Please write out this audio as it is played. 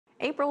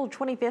April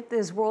 25th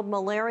is World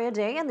Malaria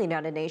Day, and the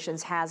United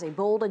Nations has a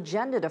bold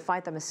agenda to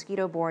fight the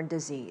mosquito-borne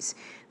disease.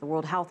 The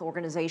World Health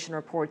Organization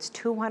reports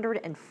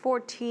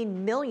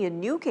 214 million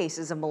new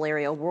cases of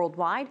malaria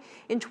worldwide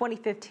in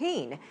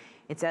 2015.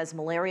 It says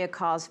malaria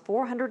caused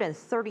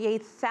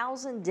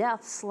 438,000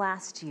 deaths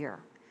last year.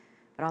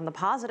 But on the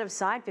positive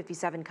side,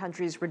 57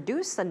 countries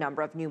reduced the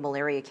number of new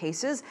malaria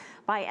cases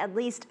by at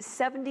least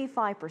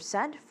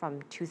 75%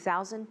 from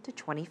 2000 to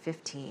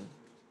 2015.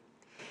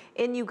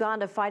 In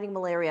Uganda, fighting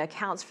malaria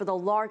accounts for the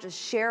largest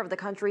share of the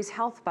country's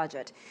health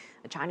budget.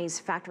 A Chinese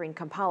factory in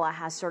Kampala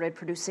has started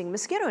producing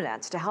mosquito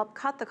nets to help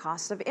cut the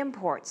cost of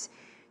imports.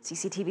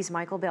 CCTV's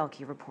Michael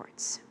Belkey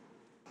reports.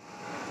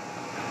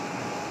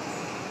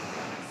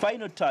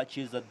 Final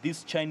touches at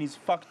this Chinese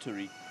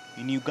factory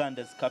in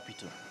Uganda's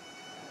capital.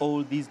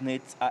 All these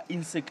nets are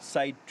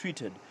insecticide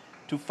treated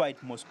to fight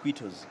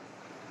mosquitoes.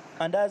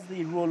 And as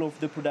they roll off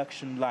the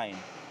production line,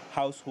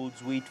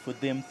 households wait for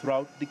them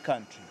throughout the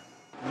country.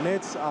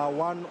 Nets are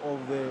one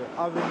of the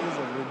avenues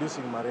of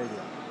reducing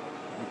malaria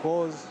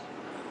because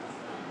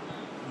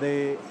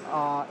they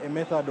are a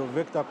method of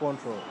vector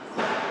control.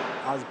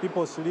 As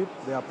people sleep,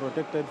 they are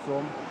protected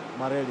from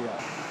malaria.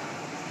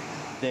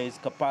 There is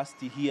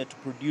capacity here to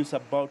produce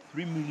about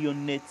 3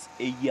 million nets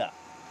a year.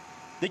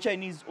 The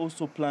Chinese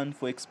also plan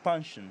for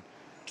expansion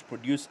to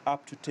produce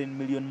up to 10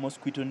 million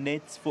mosquito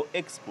nets for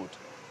export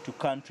to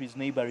countries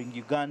neighboring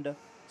Uganda,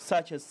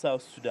 such as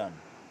South Sudan.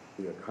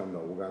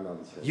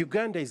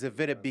 Uganda is a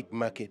very big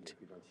market,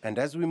 and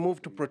as we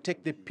move to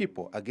protect the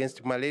people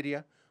against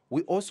malaria,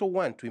 we also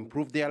want to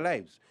improve their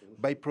lives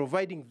by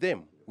providing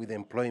them with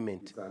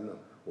employment.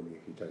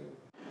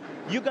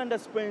 Uganda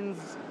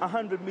spends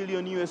 $100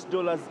 million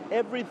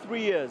every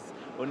 3 years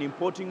on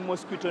importing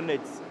mosquito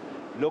nets.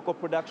 Local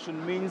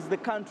production means the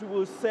country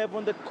will save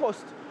on the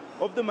cost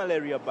of the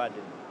malaria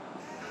burden.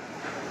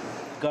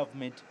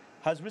 Government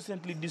has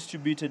recently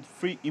distributed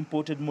free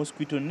imported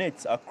mosquito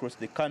nets across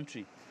the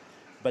country.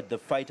 But the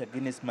fight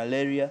against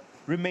malaria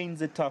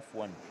remains a tough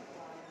one.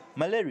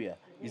 Malaria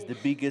is the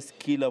biggest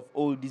killer of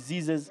all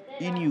diseases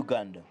in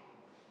Uganda.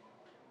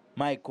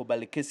 Michael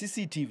Belkey,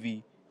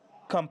 CCTV,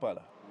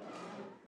 Kampala.